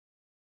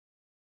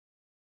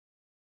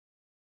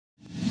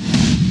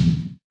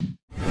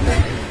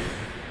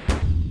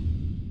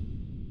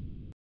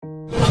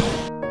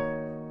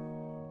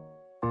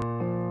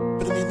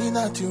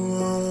Not you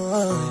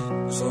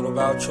want. It's all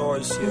about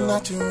choice, yeah.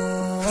 Not you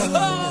want.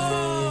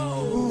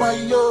 Why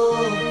yo?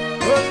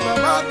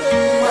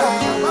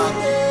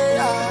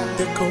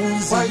 The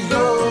cozy. Why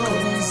yo?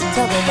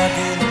 Tell them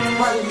again.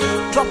 Why yo?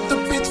 Drop the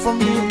beat for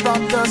me,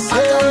 brother. Say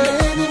I got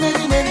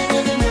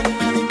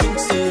many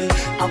things say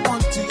I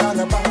want to yarn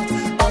about.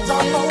 But I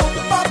know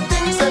the bad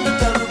things and the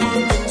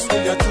terrible things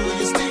when you do,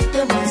 you stick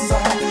them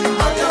inside.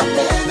 I got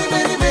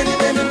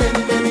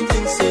many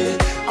things say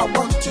I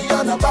want to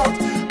yarn about.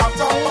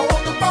 After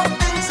all the bad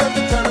things and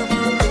the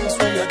terrible things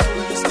when you do,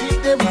 you stick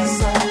them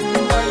inside.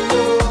 Why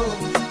yo?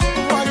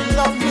 Why you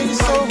love me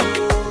so?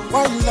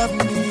 Why you love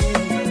me?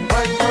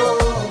 Why yo?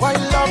 Why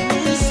you love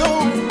me so?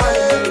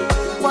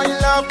 Why you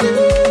love me?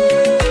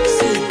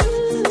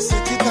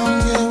 Sit down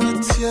here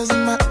with tears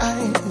in my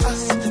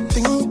eyes,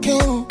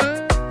 thinking,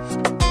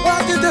 why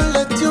did I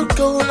let you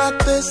go like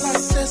this,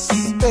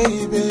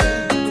 baby?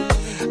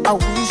 I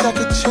wish I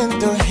could change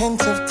the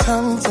hands of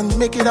tongues and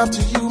make it up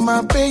to you,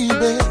 my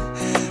baby.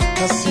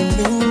 Cause you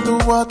mean the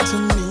world to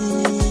me.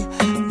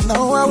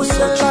 Now I will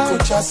let you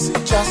go, just see.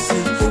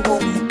 You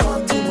won't be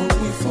continue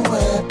with for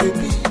where,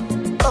 baby.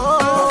 Oh,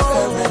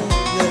 my friend,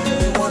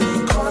 you want to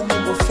call me,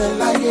 but feel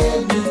like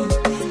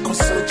cause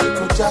so you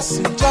go, just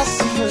see.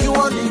 You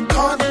want to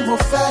call me,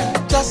 but feel,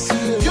 just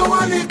see. You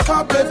want to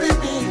call, baby,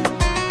 me.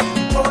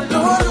 Oh,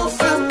 Lord, you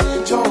feel me,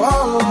 Joe.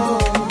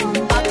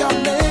 I got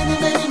many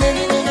things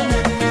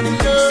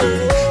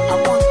I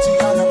want to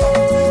yarn about.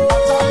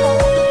 After all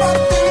the bad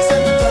things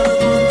and the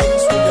terrible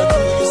things when you do,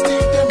 you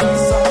stick them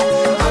inside.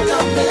 I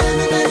got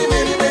many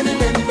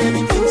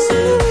things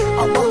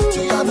I want to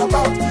yarn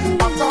about.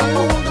 After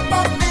all the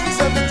bad things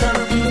and the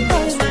terrible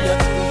things when you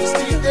do, you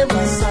stick them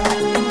inside.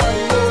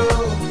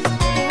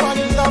 Why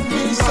you love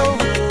me so?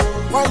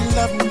 Why you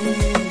love me?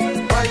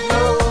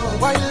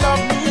 Why you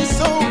love me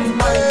so?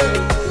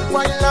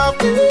 Why you love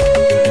me?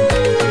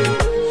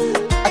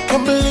 I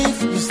can't believe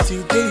you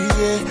still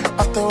there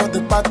after all the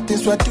bad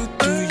things I do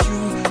to you.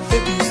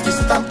 Baby, you still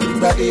stand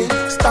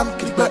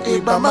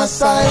by my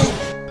side.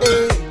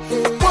 Hey,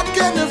 what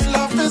kind of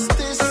love is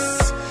this?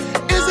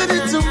 Isn't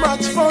it too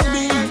much for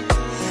me?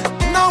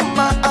 Now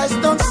my eyes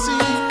don't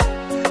see.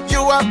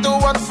 You are the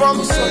one for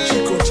me. So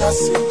you go just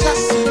see.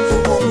 You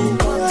want me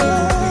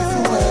to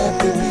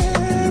baby.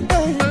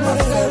 My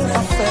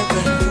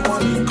favorite, you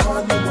want me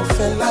call me, but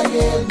feel like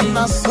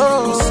na so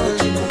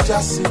you go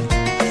just see.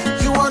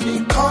 You want me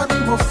call me,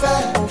 but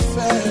fair.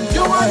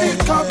 You want me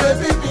call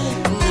baby me.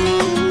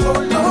 Oh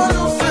Lord,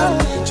 you feel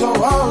me,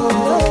 Joe.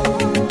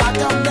 I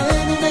got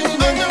many things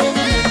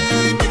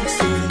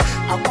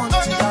I want to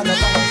yarn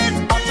about.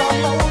 After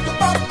all the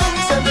bad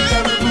things and the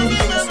terrible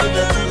things when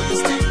you do, you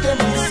stick them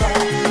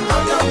inside. I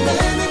got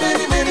many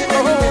things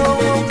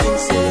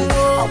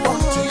I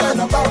want to yarn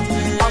about.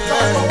 After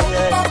all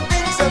the bad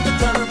things and the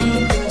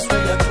terrible things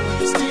when you do,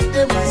 you stick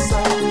them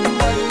inside.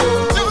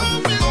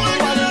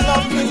 Why you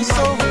love me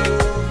so?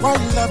 Why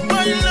you love me?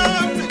 Why you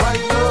love me?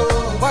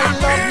 Why you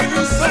love me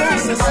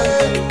so?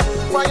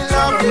 Why you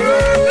love me?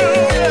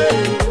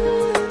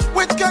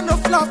 Which kind of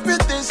love is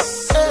this?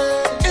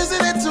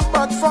 Isn't it too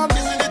much for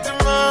me?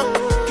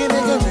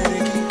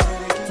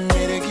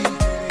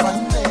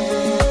 One day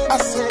I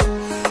say,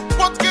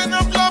 what kind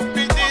of love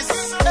is this?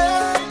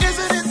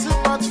 Isn't it too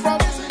much for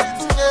me?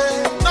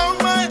 Now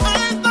my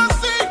eyes don't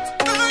see.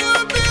 Now you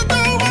be the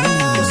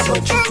one. So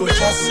you go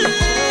just see.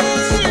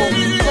 So when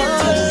you got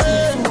to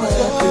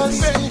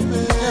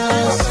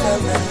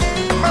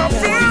my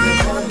friend,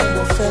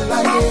 feel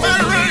like you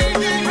want it,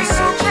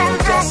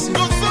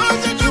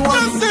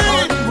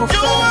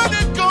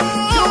 go,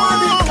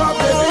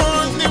 baby.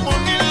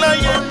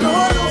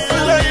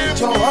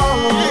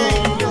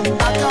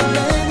 I got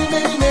many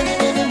things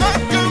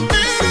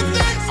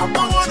I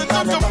want to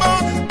talk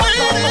about.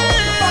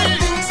 Bad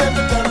things and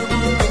the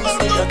terrible things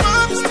when you do,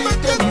 you stick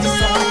them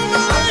inside.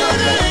 I got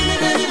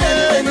many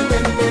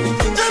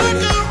things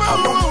I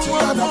want to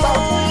yarn about.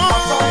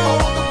 After all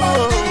the bad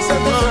things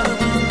and the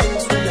terrible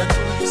things when you do,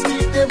 you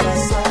stick them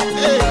inside.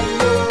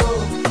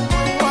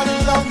 Why you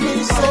love me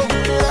so?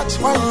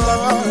 Why you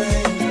love me?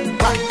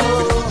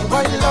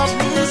 Why you love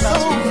me so?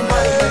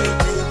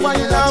 Why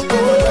you love me?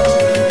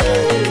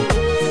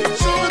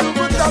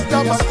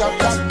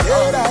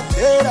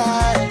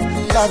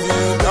 Love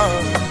you,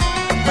 love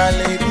my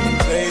lady,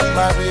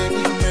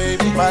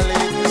 baby, my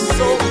lady,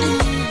 so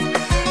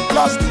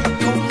lost the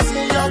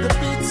cozy on the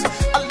beats.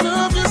 I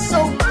love you so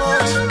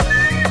much.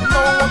 No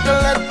one can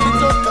let me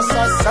go 'cause I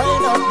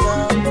sign up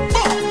now.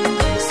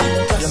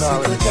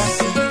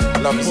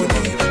 Love you,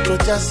 go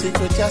just see.